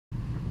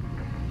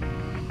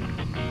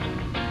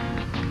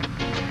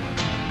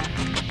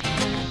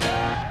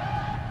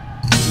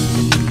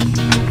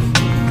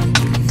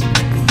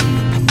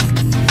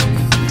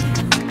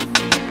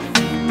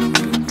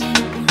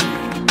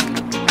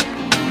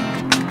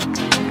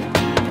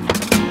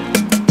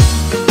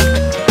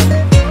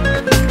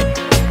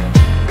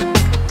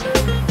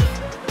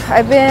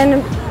I've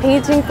been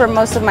painting for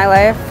most of my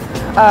life.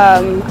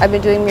 I've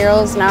been doing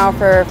murals now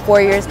for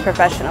 4 years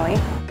professionally.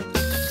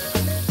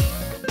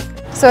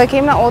 So I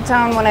came to Old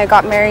Town when I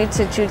got married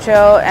to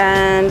Chucho,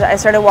 and I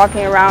started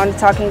walking around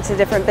talking to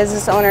different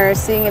business owners,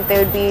 seeing if they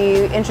would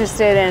be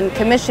interested in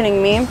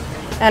commissioning me.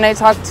 And I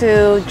talked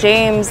to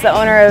James, the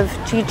owner of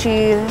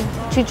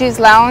Chi-Chi's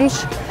Lounge,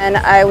 and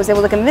I was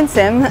able to convince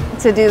him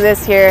to do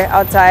this here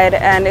outside.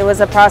 And it was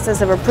a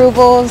process of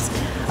approvals.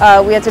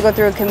 We had to go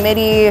through a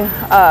committee,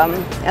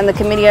 and the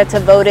committee had to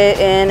vote it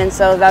in, and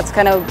so that's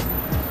kind of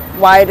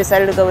why I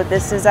decided to go with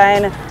this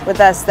design, with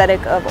the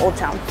aesthetic of Old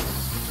Town.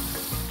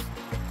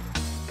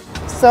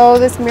 So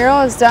this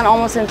mural is done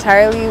almost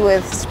entirely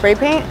with spray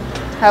paint.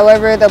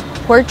 However, the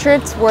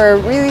portraits were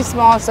really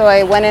small, so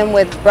I went in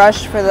with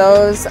brush for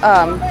those.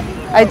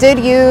 I did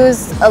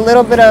use a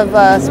little bit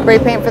of spray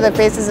paint for the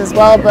faces as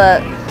well,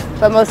 but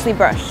mostly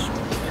brush.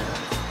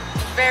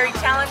 Very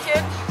talented,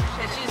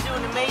 and she's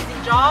doing an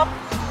amazing job.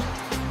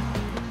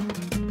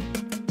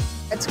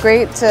 It's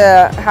great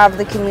to have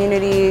the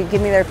community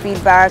give me their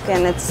feedback,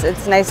 and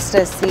it's nice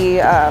to see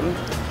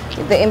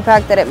the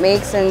impact that it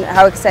makes and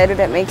how excited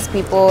it makes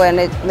people, and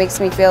it makes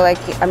me feel like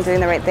I'm doing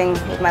the right thing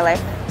with my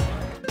life.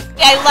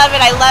 I love it.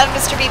 I love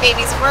Mr. B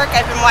Baby's work.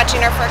 I've been watching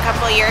her for a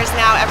couple of years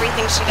now.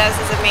 Everything she does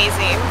is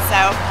amazing.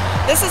 So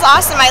this is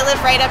awesome. I live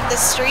right up the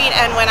street,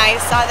 and when I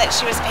saw that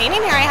she was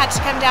painting here, I had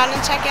to come down and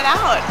check it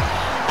out.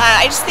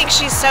 I just think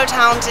she's so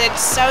talented,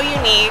 so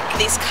unique.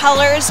 These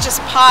colors just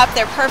pop.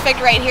 They're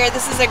perfect right here.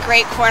 This is a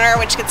great corner,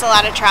 which gets a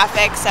lot of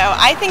traffic. So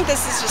I think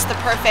this is just the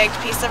perfect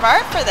piece of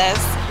art for this.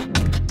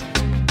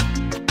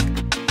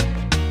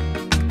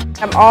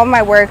 All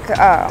my work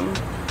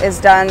is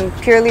done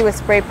purely with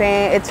spray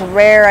paint. It's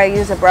rare I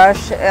use a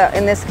brush.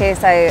 In this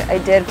case, I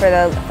did for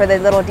the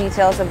little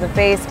details of the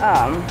face.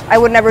 I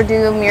would never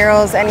do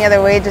murals any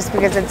other way, just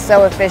because it's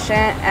so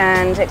efficient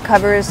and it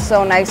covers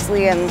so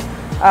nicely. And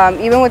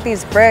even with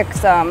these bricks,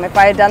 if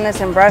I had done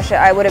this in brush,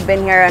 I would have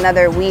been here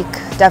another week,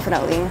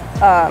 definitely,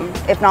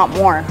 if not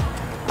more.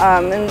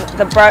 And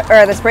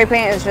the spray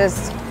paint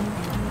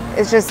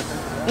is just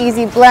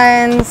easy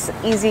blends,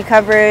 easy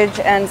coverage,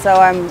 and so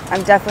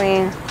I'm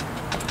definitely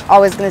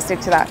always going to stick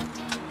to that.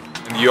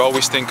 You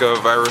always think of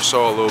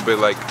aerosol a little bit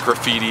like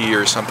graffiti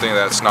or something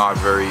that's not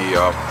very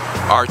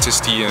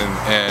artisty,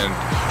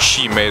 and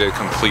she made it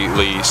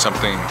completely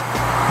something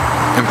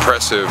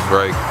impressive,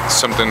 right?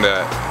 Something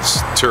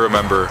that's to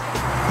remember,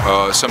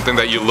 something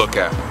that you look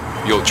at,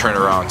 you'll turn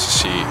around to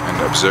see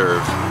and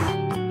observe.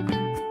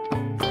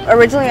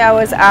 Originally, I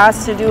was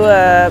asked to do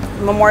a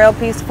memorial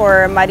piece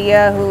for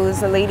Maria,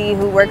 who's a lady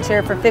who worked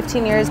here for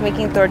 15 years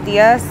making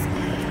tortillas.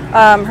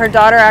 Her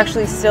daughter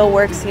actually still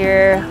works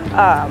here,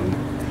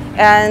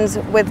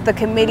 and with the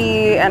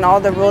committee and all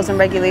the rules and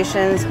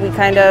regulations, we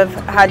kind of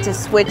had to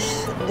switch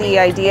the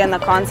idea and the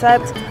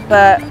concept.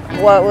 But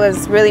what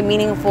was really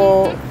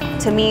meaningful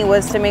to me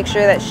was to make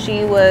sure that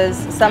she was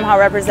somehow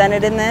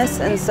represented in this,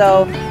 and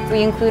so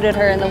we included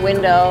her in the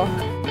window.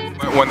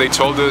 When they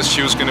told us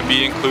she was going to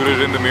be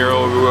included in the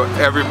mural,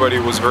 everybody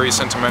was very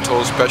sentimental,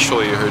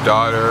 especially her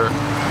daughter.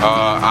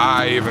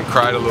 I even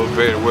cried a little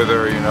bit with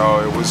her. You know,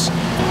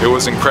 it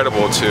was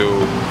incredible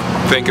to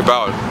think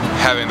about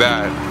having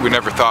that. We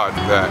never thought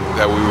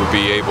that we would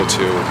be able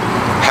to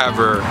have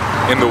her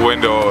in the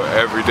window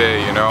every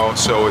day, you know,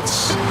 so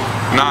it's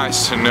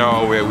nice to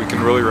know we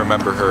can really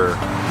remember her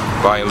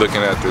by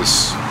looking at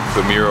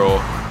the mural.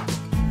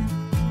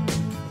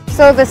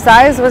 So the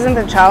size wasn't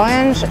the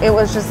challenge, it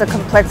was just the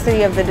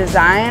complexity of the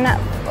design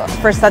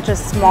for such a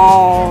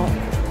small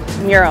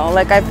mural.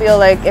 Like, I feel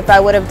like if I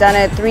would have done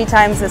it 3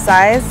 times the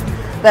size,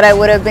 that I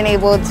would have been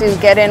able to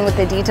get in with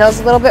the details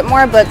a little bit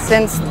more, but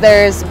since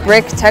there's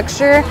brick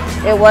texture,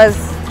 it was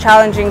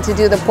challenging to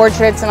do the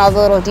portraits and all the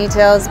little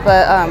details,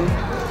 but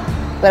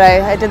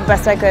I did the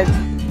best I could.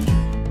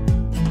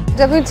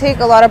 Definitely take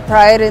a lot of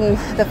pride in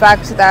the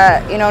fact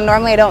that, you know,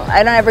 normally I don't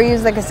ever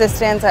use like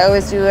assistants. I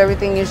always do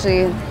everything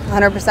usually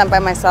 100% by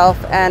myself,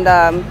 and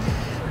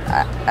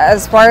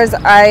as far as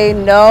I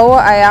know,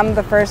 I am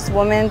the first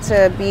woman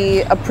to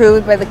be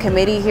approved by the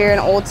committee here in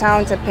Old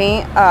Town to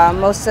paint.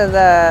 Most of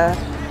the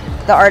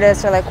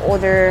artists are like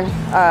older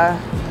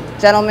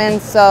gentlemen,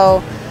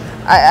 so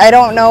I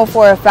don't know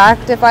for a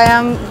fact if I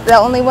am the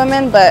only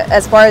woman, but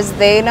as far as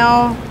they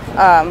know,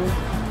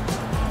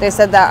 they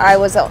said that I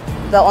was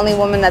the only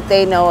woman that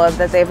they know of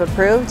that they've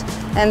approved.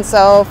 And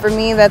so for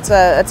me, that's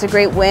a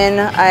great win.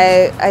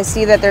 I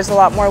see that there's a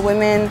lot more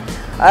women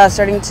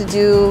starting to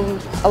do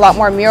a lot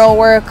more mural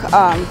work,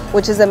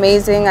 which is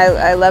amazing.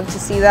 I love to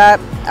see that.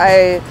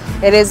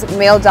 It is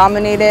male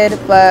dominated,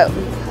 but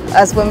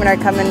us women are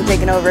coming and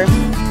taking over.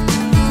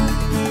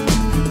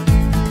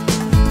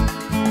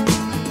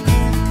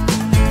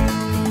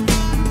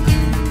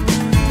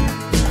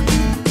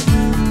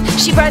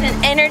 She brought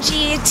an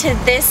energy to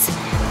this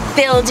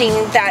building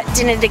that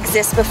didn't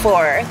exist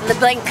before. The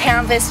blank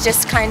canvas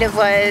just kind of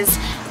was,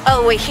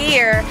 oh, we're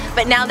here,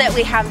 but now that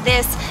we have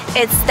this,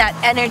 it's that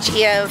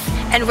energy of,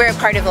 and we're a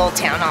part of Old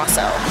Town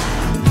also.